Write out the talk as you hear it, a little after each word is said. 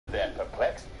They're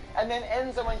perplexed. And then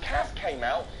Enzo and Cass came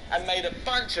out and made a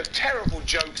bunch of terrible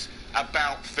jokes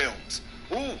about films.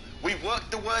 Ooh, we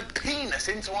worked the word penis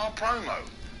into our promo.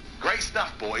 Great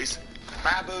stuff, boys.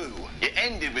 Babu. It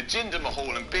ended with Jinder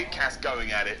Mahal and Big Cass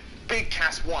going at it. Big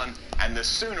Cass won, and the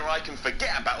sooner I can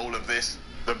forget about all of this,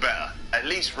 the better. At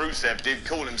least Rusev did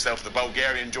call himself the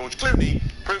Bulgarian George Clooney,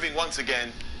 proving once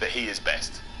again that he is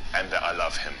best, and that I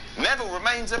love him. Neville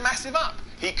remains a massive up.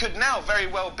 He could now very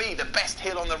well be the best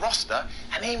heel on the roster,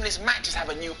 and even his matches have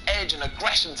a new edge and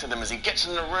aggression to them as he gets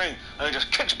in the ring and he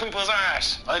just kicks people's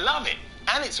ass. I love it.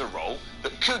 And it's a role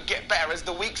that could get better as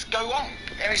the weeks go on.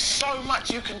 There is so much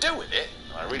you can do with it.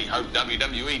 I really hope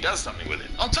WWE does something with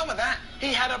it. On top of that,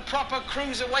 he had a proper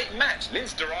cruiserweight match.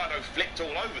 Lince Dorado flipped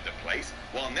all over the place,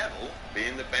 while Neville,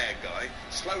 being the bad guy,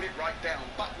 slowed it right down,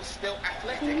 but was still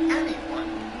athletic, and he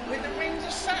won with the Rings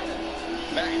of Saturn.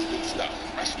 That is good stuff.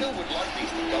 I still would like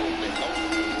these to go a bit longer,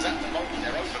 because at the moment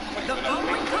they're over quick. The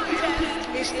following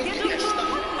contest is scheduled for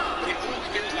one month. It all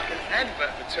feels like an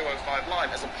advert for 205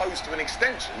 Live, as opposed to an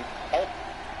extension of...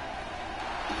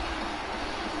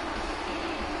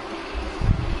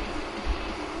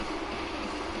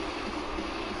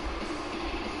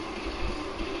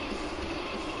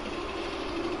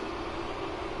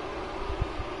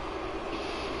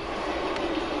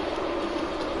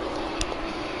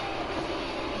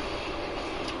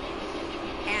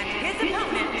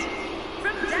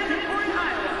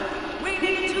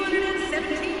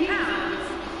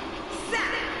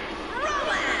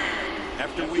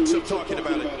 Talking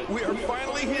about it. We are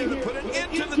finally here to put an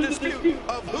end to the dispute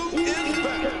of who is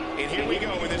better. And here we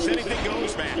go in this anything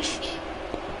goes match.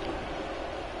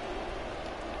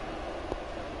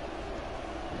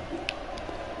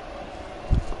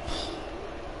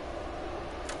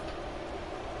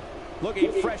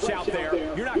 Looking fresh out there.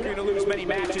 You're not going to lose many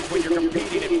matches when you're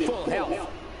competing at full health.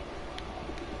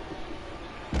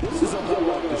 This is a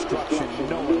level of destruction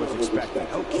no one was expecting.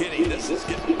 No kidding. This is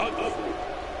getting ugly.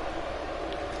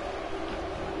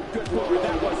 Good Lord,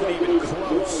 that wasn't even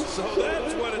close. So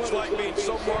that's what it's like being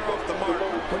so far off the mark.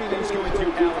 What do you think's going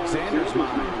through Alexander's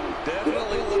mind?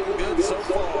 Definitely looking good so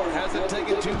far. Hasn't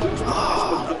taken too much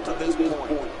punishment up to this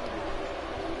point.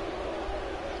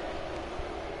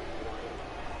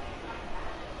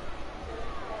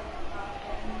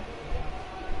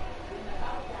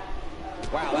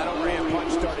 Wow, that overhand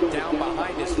punch started down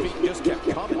behind his feet and just kept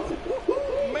coming.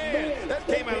 Man, that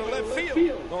came out of left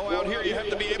field. Oh, out here you have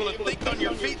to be able to think on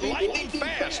your feet lightning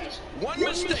fast. One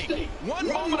mistake, one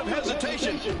moment of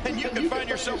hesitation, and you can find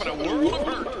yourself in a world of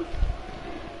hurt.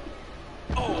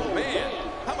 Oh, man.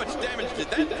 How much damage did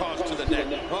that cause to the neck?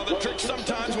 Well, the trick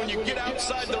sometimes when you get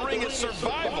outside the ring is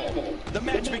survival. The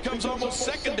match becomes almost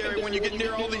secondary when you get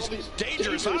near all these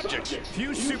dangerous objects. Few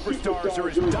superstars are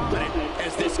as dominant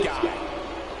as this guy.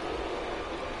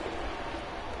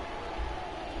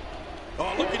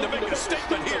 Oh, looking to make a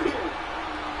statement here.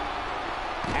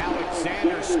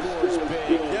 Alexander scores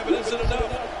big. Yeah, but is it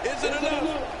enough? Is it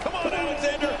enough? Come on,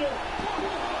 Alexander.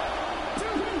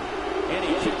 And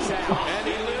he kicks out. And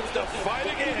he lives to fight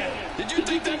again. Did you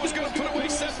think that was going to put away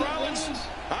Seth Rollins?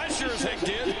 I sure as heck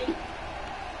did.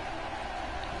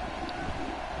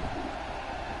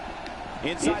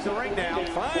 Inside the ring now.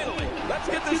 Finally, let's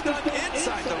get this done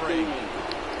inside the ring.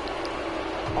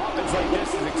 Offense like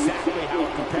this is exactly how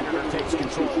a competitor takes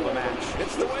control of the match.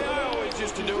 It's the way I always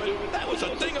used to do it. That was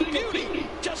a thing of beauty.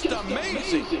 Just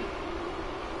amazing.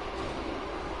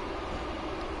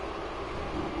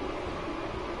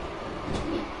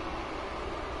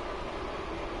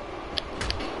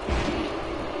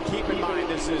 Keep in mind,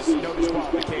 this is no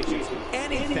disqualifications.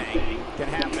 Anything can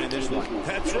happen in this one.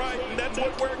 That's right, and that's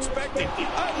what we're expecting.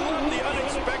 I love the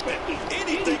unexpected.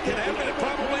 Anything can happen, it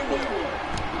probably will.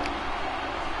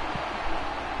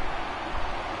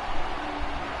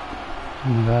 Oh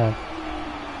my God.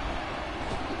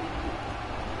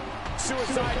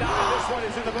 Suicide dive. This one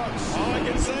is in the books. All I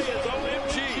can say is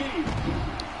OMG.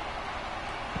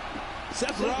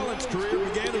 Seth Rollins' career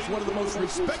began as one of the most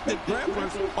respected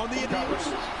grapplers on the universe.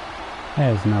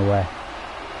 There's no way.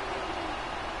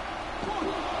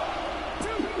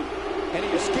 And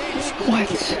he escapes.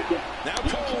 What? Now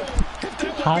Cole, if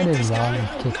that How won't beat did this guy,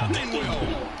 Rollins kick him? nothing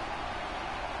will.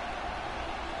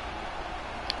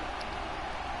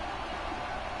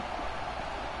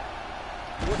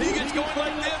 When he gets going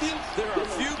like this, there are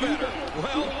few better.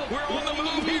 Well, we're on the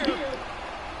move here.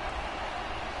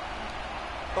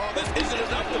 Oh, this isn't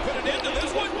enough to put an end to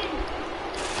this one.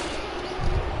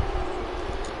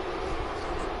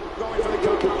 Going for the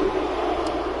cover.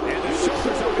 And the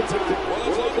shoulders over time. Well,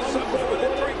 as long as someone's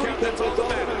within 3 count, that's all that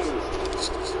matters.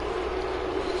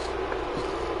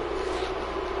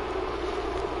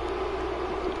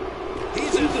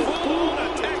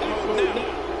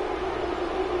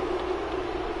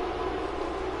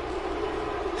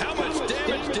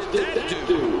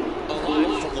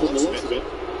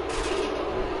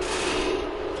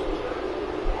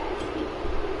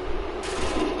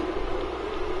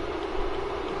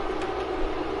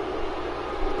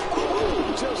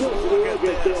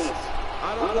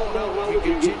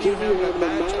 having a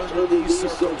match under these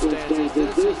circumstances.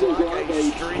 This is like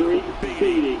a street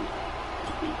beating.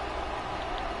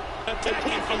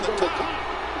 Attacking from the top.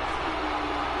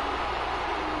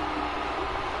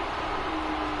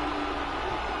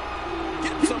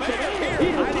 Get some air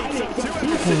here. I need some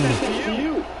to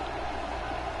you.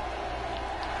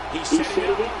 He's setting it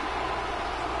up.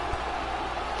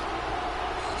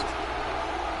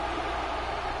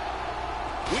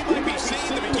 We might be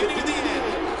seeing the beginning of the end.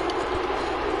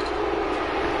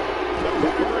 The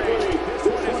pedigree. This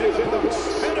one is in the books.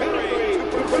 Pedigree to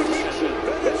perfection.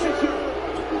 Finisher.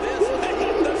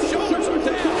 The shoulders are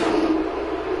down.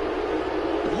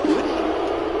 1,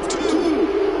 2.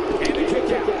 And a kick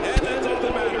out. And that's all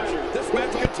that matters. This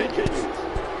match continues.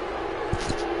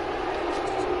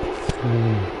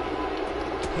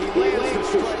 He lands the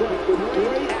strike with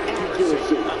great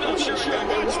accuracy. I'm not sure I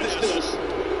watched this.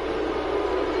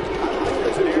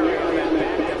 There's an area on that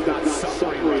back that's not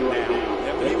suffering right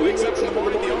now. When he wakes up in the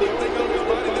morning, the only thing on his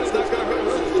body that's not going to hurt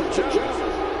is the chest.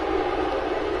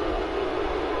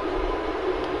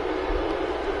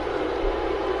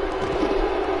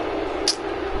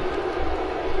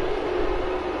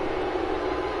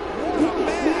 What a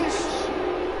match!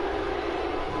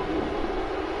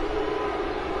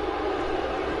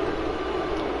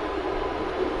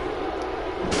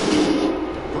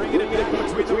 Bringing it back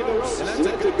between the ropes, and that's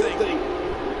a good thing.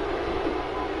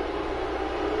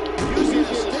 Using the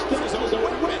steps as a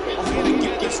weapon. And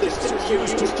again, the steps are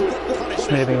used to punish.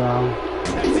 Maybe wrong.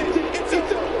 That's it. It's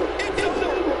over. It's over.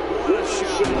 What a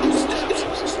shot. Those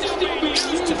steps still being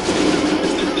used to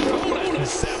take their opponent.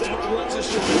 Seth Rollins is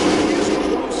showing his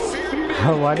most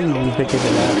feared. Why didn't we pick it up?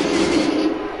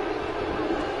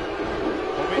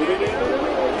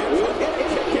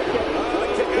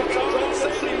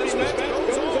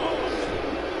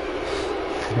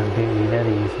 Gonna beat me that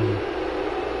easy.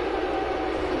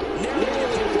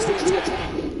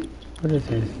 What is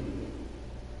this?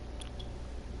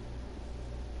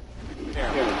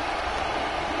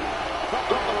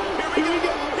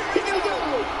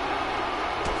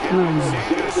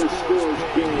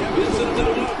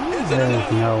 There's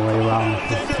no way wrong with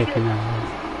this chicken out.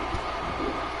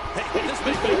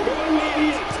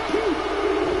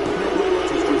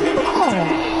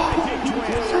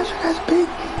 Sasha has beat.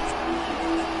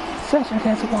 Sasha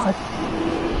has won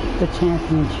the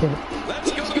championship.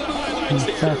 And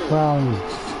Seth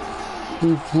Rollins.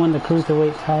 He's won the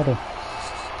Cruiserweight title.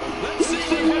 Let's see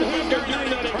what happened during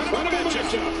that incredible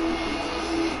matchup.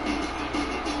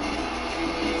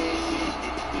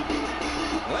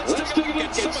 Let's take a look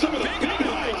at some of the big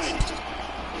highlights.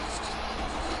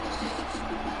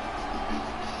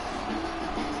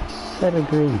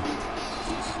 Pedigree.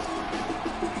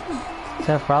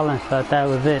 Seth Rollins thought that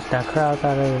was it. The crowd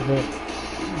thought it was it.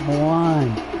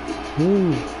 1,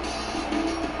 2.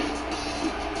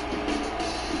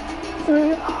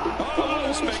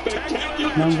 Oh,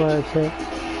 spectacular. Number 6.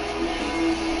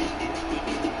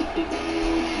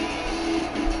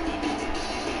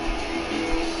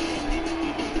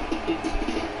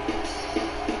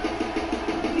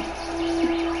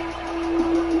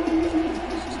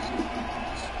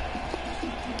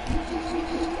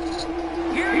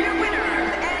 Here are your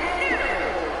winners and new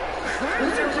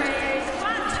Cruiserweight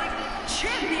Classic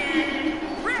Champion,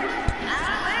 Rick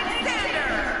Alexander.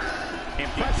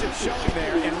 Impressive showing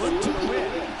there and look to the win.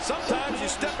 Sometimes you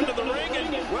step into the ring and,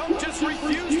 well, just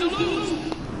refuse to lose.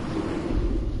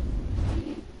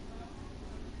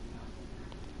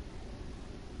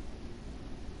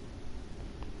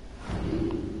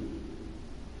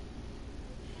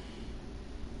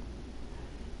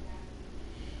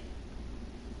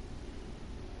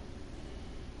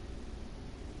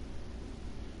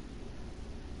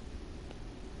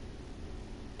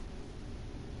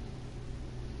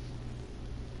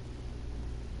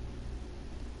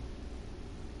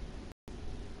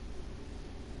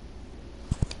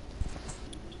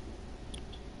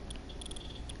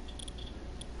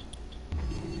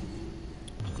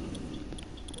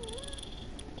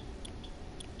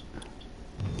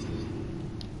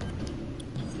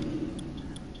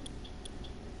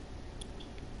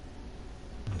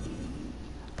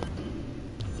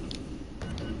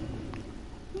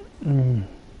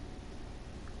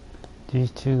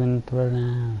 These two gonna throw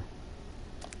down.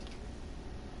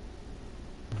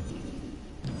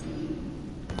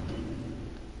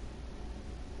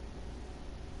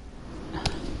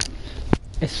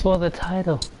 It's for the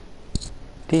title.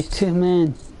 These two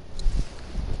men,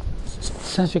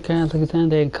 Cedric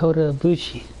Alexander and Kota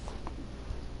Ibushi.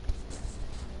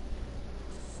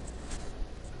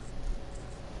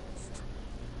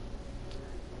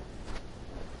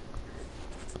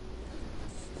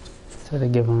 Instead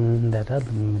of giving that other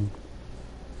one,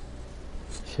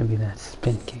 should be that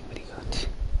spin kick. What do you got?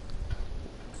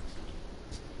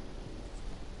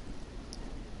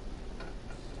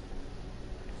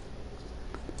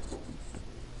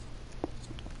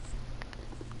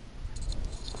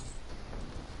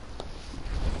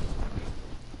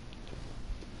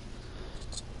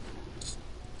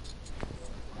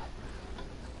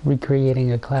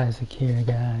 Recreating a classic here,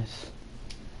 guys.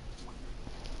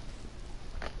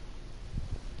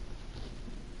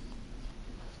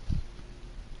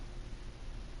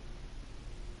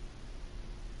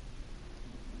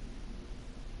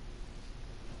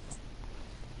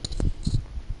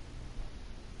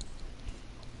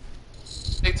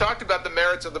 They talked about the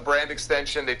merits of the brand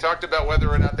extension. They talked about whether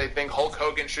or not they think Hulk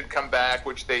Hogan should come back,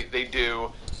 which they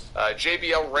do.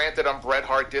 JBL ranted on Bret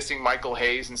Hart dissing Michael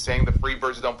Hayes and saying the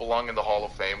Freebirds don't belong in the Hall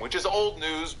of Fame, which is old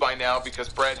news by now because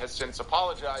Bret has since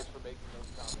apologized for making those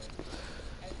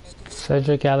comments.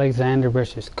 Cedric Alexander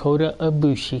versus Kota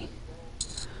Ibushi.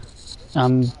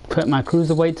 Put my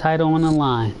Cruiserweight title on the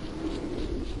line.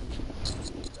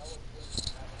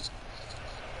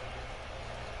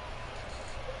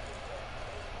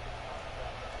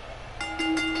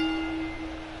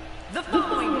 The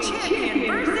following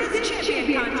champion versus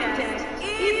champion contest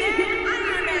is an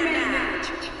Iron Man match.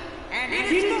 And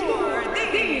it is for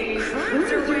the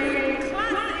Cruiserweight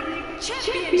Classic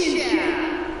Championship.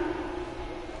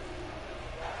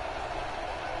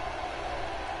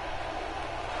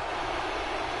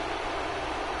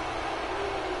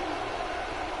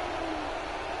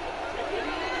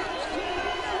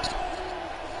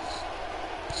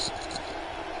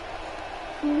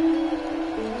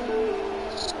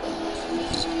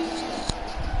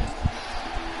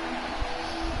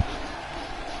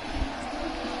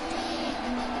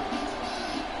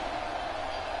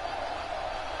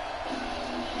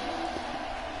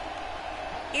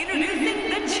 Introducing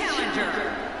the challenger.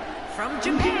 From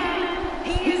Japan,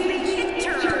 he is the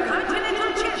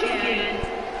Intercontinental Champion,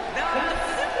 the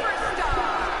Superstar.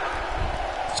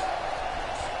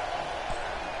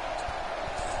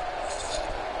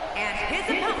 And his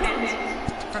opponent,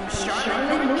 from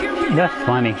Charlotte, North Carolina, That's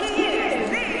funny. he is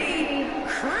the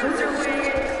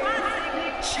Cruiserweight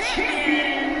Classic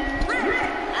Champion,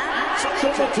 So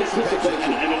much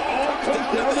anticipation, and it all comes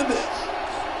down to this.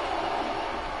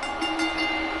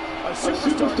 A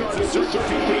superstar gets a certain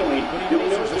feeling when he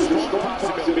knows there's a strong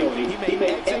possibility he may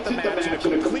exit the match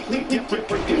in a completely different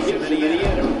condition than he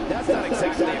entered. That's not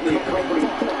exactly a comforting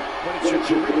thought when it's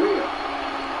your career.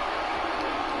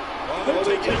 Well,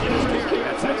 they're taking it here.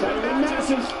 That's how it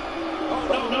matches.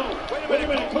 Oh, no. Wait a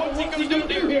minute. What's he going to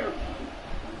do here?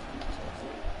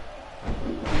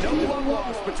 No love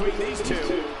lost between these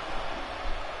two.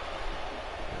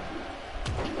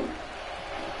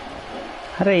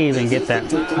 How did I even get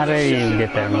that? How did I even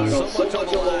get that move? So much on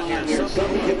the line here. Some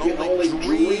people can only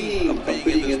dream of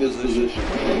being in this position.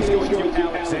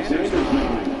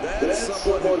 That's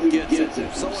someone who gets it.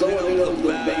 Someone who knows the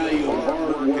value of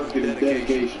hard work and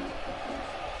dedication.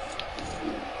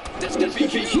 This could be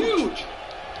huge.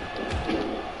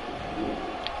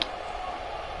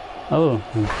 Oh,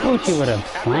 Gucci with a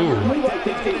slam. We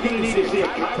need to see a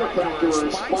chiropractor or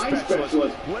a spine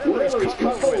specialist. Whatever he's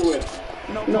comfortable with.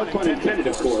 No pun intended,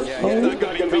 of course. Yeah, He's not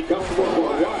going to be comfortable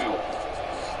for a while.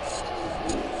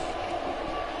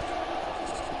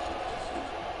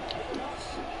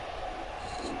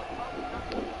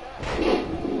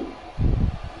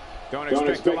 Don't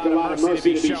expect a lot of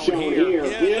mercy to be shown here.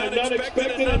 Yeah, none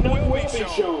expected and none will be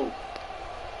shown.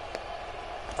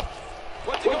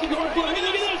 What's he going for? Look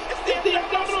at this. It's the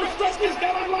abdominal stretch. He's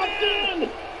got him locked in.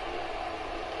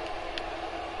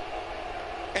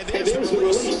 And there's the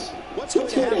release. What's going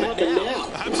to happen now?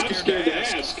 I'm scared to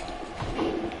ask.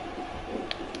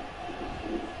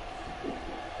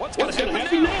 What's going to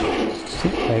happen now?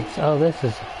 Suplex. Oh, this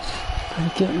is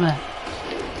pretty good match.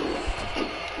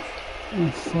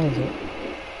 It says it.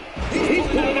 He's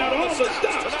pulling out all the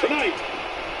stops tonight.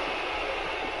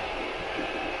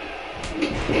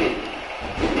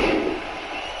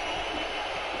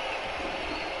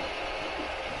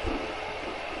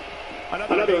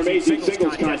 Another amazing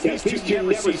singles contest. These two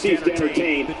never cease to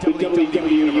entertain the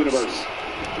WWE universe.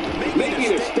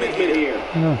 Making a statement here.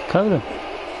 Oh, Kota.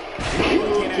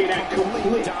 Looking at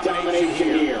complete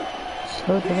domination here.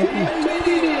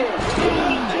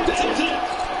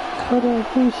 Kota,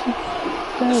 Ibushi.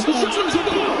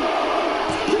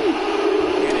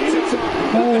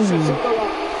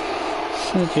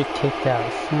 Cedric kicked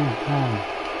out somehow.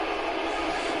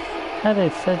 How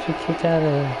did Cedric kick out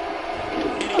of...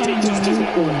 It's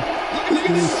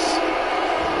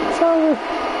over.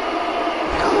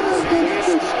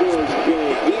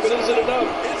 but is it enough?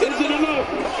 Is it enough?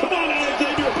 Come on,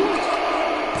 Alexander.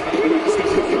 And he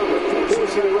breaks the cover,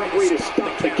 forcing the referee to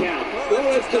stop the count. Well,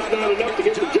 that's just not enough to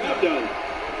get the job done.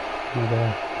 Oh,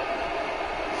 God.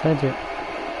 Cedric.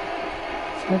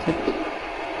 Cedric.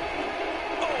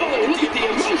 Oh, look at the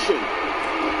emotion.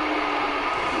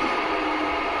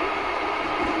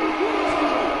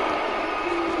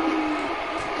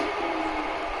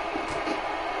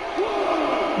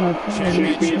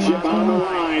 Championship on the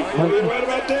line. What are you right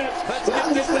about this? Let's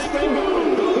get this thing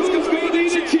moving. Who's going to be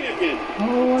the champion?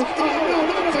 Oh, what? Oh, no,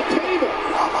 not on the table.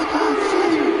 Oh, my God.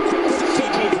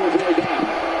 16 points right down.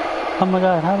 Oh, my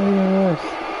God. How do you reverse?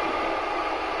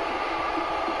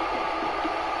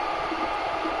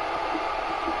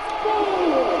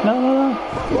 No.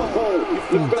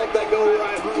 You felt that go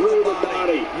right through the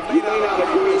body. You may not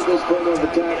agree with this form of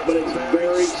attack, but it's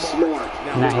very smart.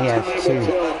 Now he has Time two. will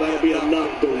tell if that'll be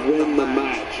enough to win the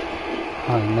match.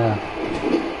 Oh, no.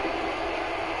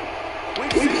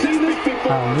 We've seen this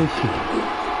before. Oh, Lucy.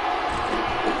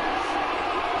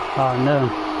 Oh, no.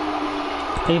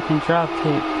 Even drop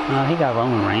kick. Oh, he got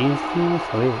Roman Reigns. That's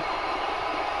weird.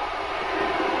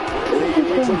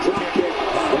 Drop kick.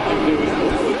 That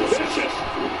was vicious.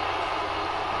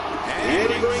 And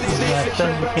he brings the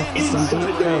action back inside the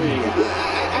ring.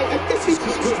 I think this is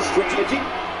good strategy.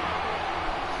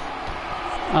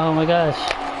 Oh my gosh.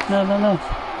 No.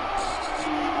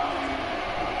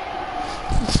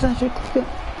 Cedric, look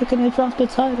at they drop the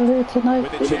title here tonight.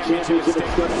 With the championship this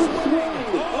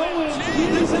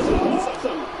is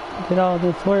awesome. Look at all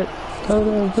this work. Go to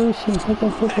Ibushi. Look at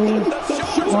this.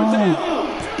 Wow.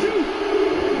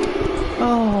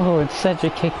 Oh, and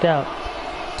Cedric kicked out.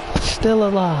 Still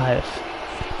alive.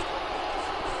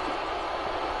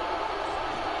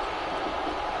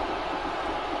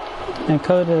 And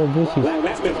Kota Ibushi.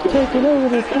 Take it over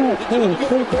the top. Hey,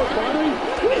 take it.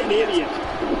 An idiot.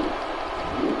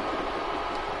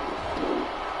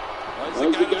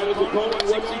 As he got his opponent,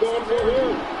 what's he going for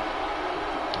here?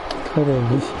 Kota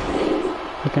Ibushi.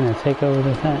 Looking to take over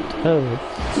the top. Oh,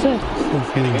 Cedric.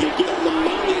 And give him the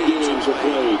mind games are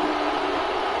played.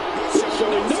 He's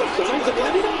showing no signs of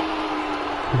letting up.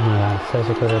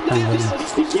 Cedric with a thumb. He's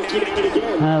going to get it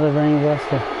again. Another brain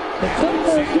buster. How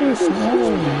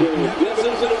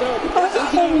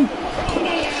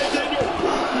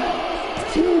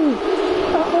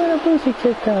did Ibushi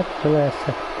kick out the last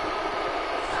time?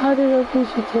 How did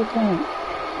Ibushi kick out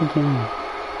again?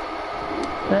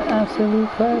 That absolute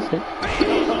classic.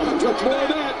 Touch more of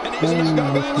that, and he's not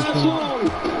going to last long.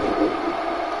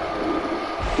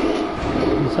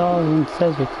 It's all in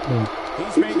Cedric's team.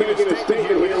 He's making a statement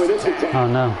here with this attack. Oh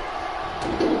no.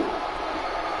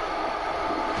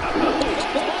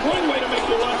 One way to make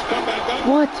your lunch come back up.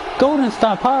 What? Golden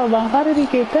Star Powerbomb? How did he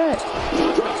get that?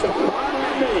 Drops the bar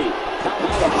on me.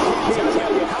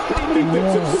 How many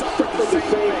victims suffered from the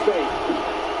same fate?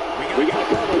 We got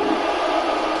covered.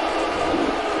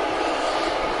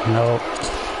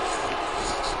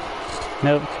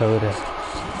 Nope, Kota.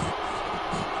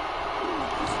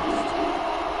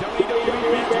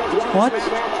 What?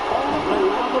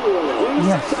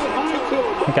 Yes.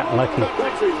 I got lucky.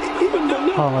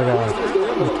 Oh my God. I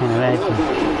can't imagine.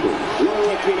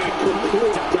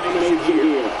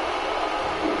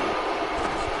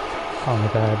 Oh my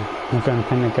God. I'm going to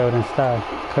pin the Golden Star.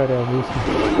 Kota Ibushi.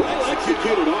 Well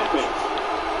executed offense.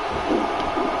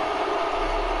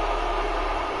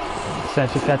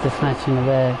 Cedric got this match in the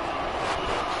bag.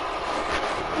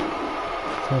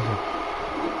 Cedric.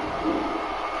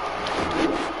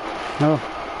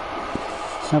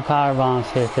 No power bombs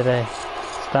here today.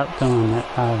 Stop doing that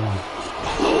power bomb.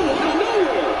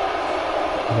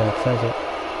 Yeah, Cedric.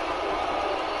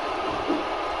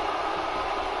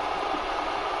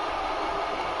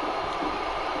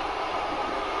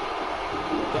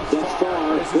 Thus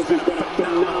far, this has been a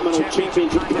phenomenal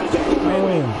championship contest.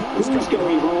 Who's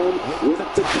going home with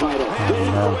the title?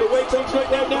 The way things right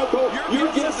now, Cole, your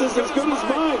guess is as good as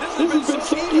mine. This has been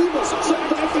so evil, so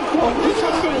back and forth. Who's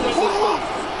going to win this one?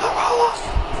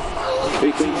 He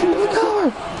thinks he's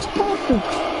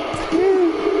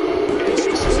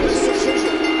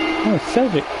Oh,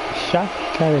 Cedric. Got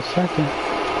a shotgun.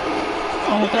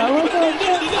 Oh my God,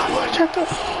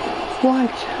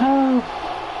 watch out.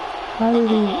 How did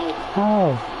he,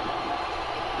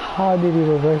 how did he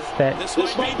reverse that? This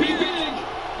might be big.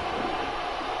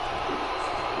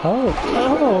 Oh,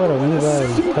 what a win by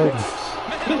Cody.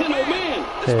 Man, oh man,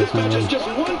 this match is just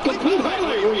one complete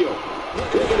highlight reel.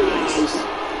 Look at his eyes.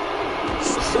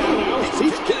 Somehow,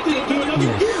 he's getting into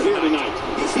another gear here tonight.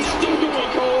 He's still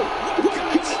going, Cole. What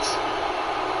guts.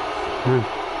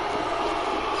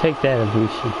 Take that,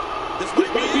 Ibushi. This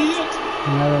might be it.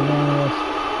 Another one.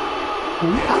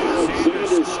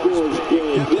 Alexander scores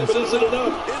big. Yeah, but is it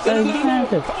enough? Is it enough?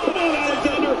 Come on,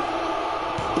 Alexander.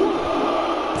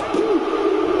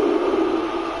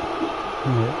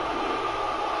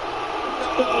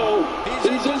 Uh-oh.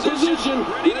 He's in position.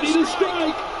 Ready to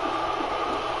strike.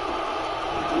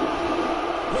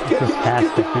 Just past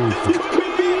the fence.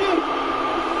 Could be it.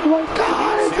 Oh my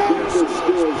God! Alexander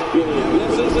scores big.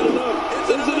 This isn't enough.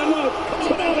 Isn't enough.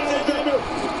 Come on, Alexander.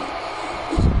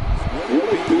 Will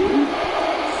it be?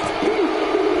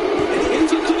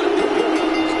 It's into the...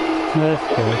 Let's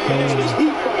go. He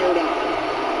fired up.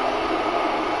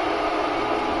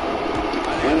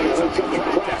 And it took some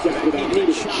practice for that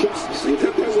needed shots. You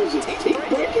think that was a tape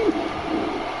breaking?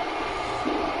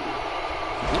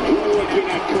 We're looking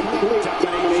at complete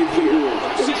domination here.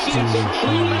 We've seen some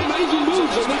truly amazing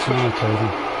moves in this match.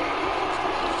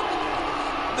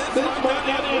 This might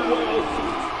not end well.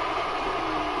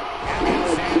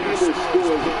 Alexander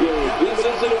scores big. Yes,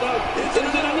 isn't enough.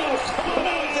 Isn't enough. Come on,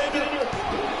 Alexander.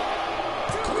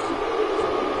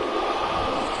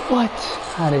 What?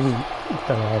 How did he get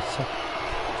the last shot?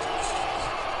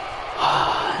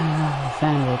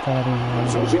 Alexander thought he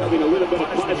was. So he's having a little bit of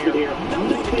punishment here.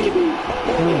 Nothing to be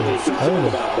overly concerned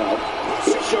about, though.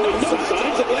 He's showing no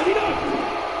signs of letting up.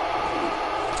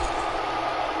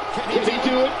 Can he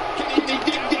do it? Can he dig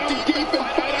down deep and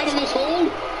fight out of this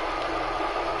hole?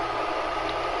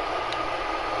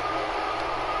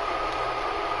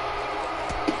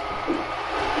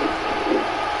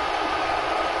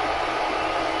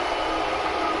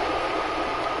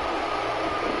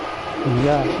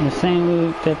 Yeah, the same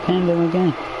move that pinned him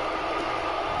again.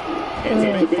 It's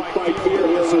a big fight here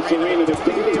in this arena. The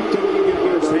WWE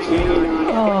Universe hanging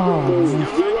on.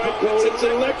 You're right, Cole. It's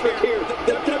electric here.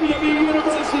 The WWE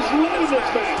Universe is loving this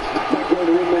match. Not going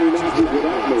to win many matches with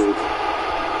that move.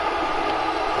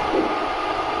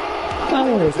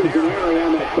 There's an area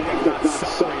on that back that's not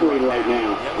suffering right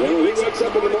now. When he wakes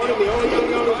up in the morning, the only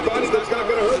thing on his body that's not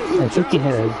going to hurt is his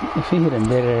chest. If he hit a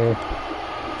bitter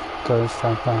go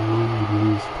stuff on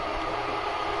him,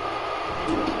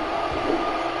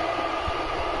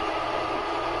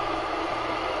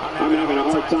 I'm having a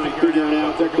hard time figuring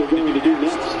out what they're going to do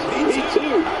next. Me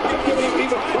too. I'm giving him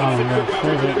even confident about what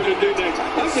they're going to do next.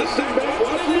 I'm just sitting back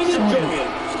watching and enjoying.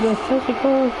 The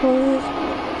physical for it.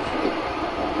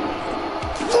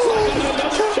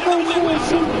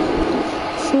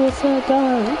 Suicide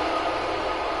dive.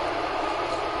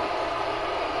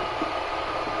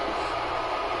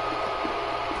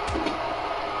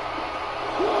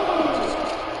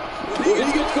 When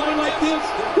he gets going like this,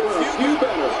 there are a few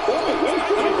better.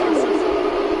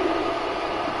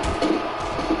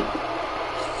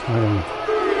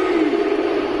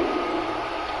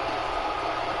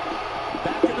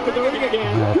 Back into the ring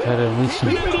again.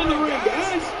 Keep it in the ring,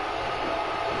 guys.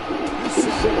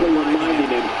 He's simply reminding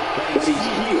him that he's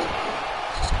here.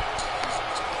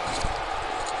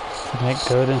 That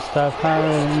golden star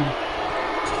power.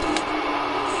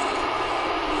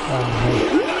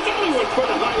 Another one for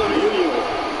the Highlander Union.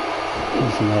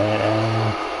 He's mad.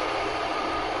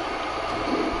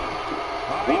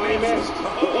 Oh, he missed.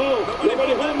 Oh,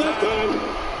 nobody home that time.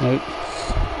 Nope.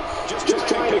 Just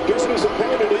trying to goad his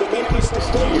opponent into making this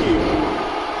mistake here.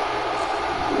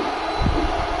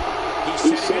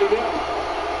 He's setting up.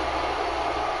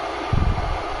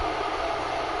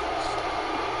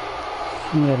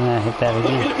 I'm gonna hit that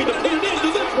again. Look at the pin into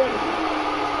that one.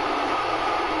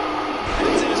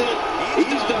 This is it.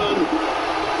 He's done.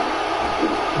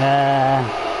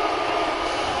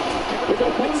 If an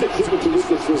opponent exhibits a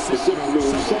weakness for a specific move,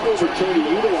 some overturn to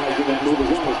utilizing that move as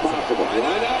long as possible.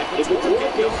 Why not? If it's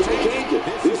working, don't change it.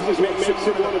 This is what makes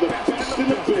him one of the best in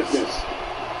the business.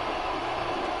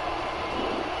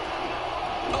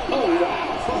 Oh, wow.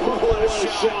 What a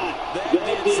shot.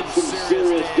 That did some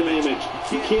serious damage.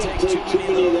 You can't take too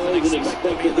many of those and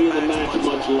expect to be in the match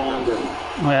much longer.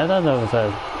 Wait, I thought that was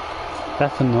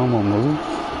that's a normal move.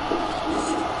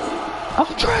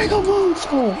 I'm trying to move,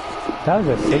 so. That was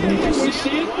a signature.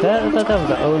 I thought that was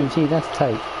an OMG, that's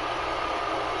tight.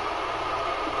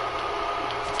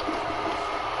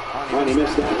 Oh, he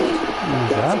missed that one.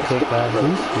 I'll take that.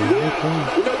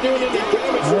 You're not doing any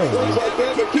damage for things like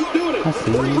that, but keep doing it.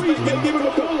 Referee's gonna give him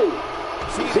a goal.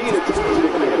 See, the television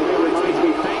in my head reminds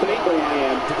me how thankful I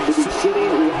am to be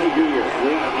sitting right here.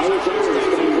 Yeah, I wish I was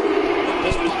standing.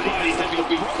 This body has to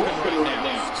be broken right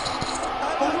now.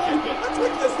 Let's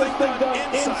get this thing done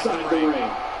inside the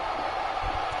ring.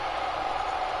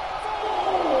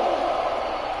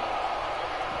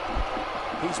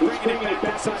 He's bringing it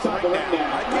back inside the ring now.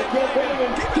 I can't believe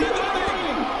him. Get in the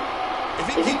ring.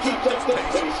 If he keeps up this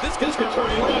pace, this can turn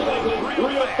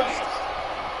real fast.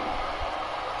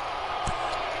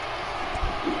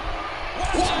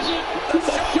 Watch it. The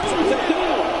shoulders are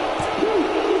down.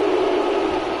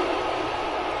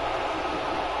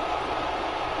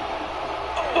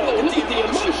 Oh, look at the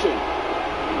emotion.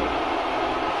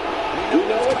 We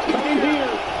know what's coming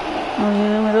here. Oh, in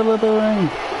the middle of the ring.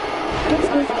 Let's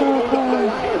go,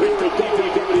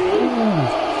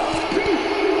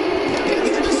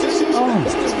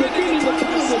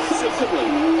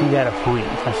 You got a point.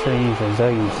 I should have used a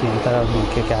Zoe. See, I thought I was going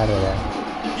to kick out of that.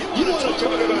 You want to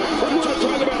talk about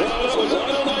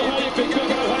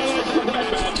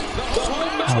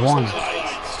I won.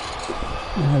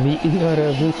 I beat Ricardo.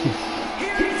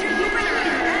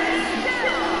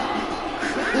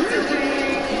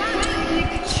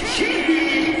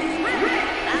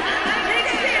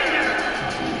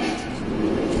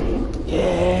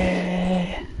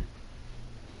 Yeah.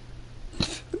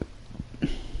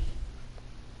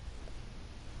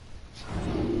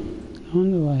 I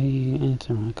wonder why he didn't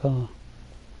answer my call.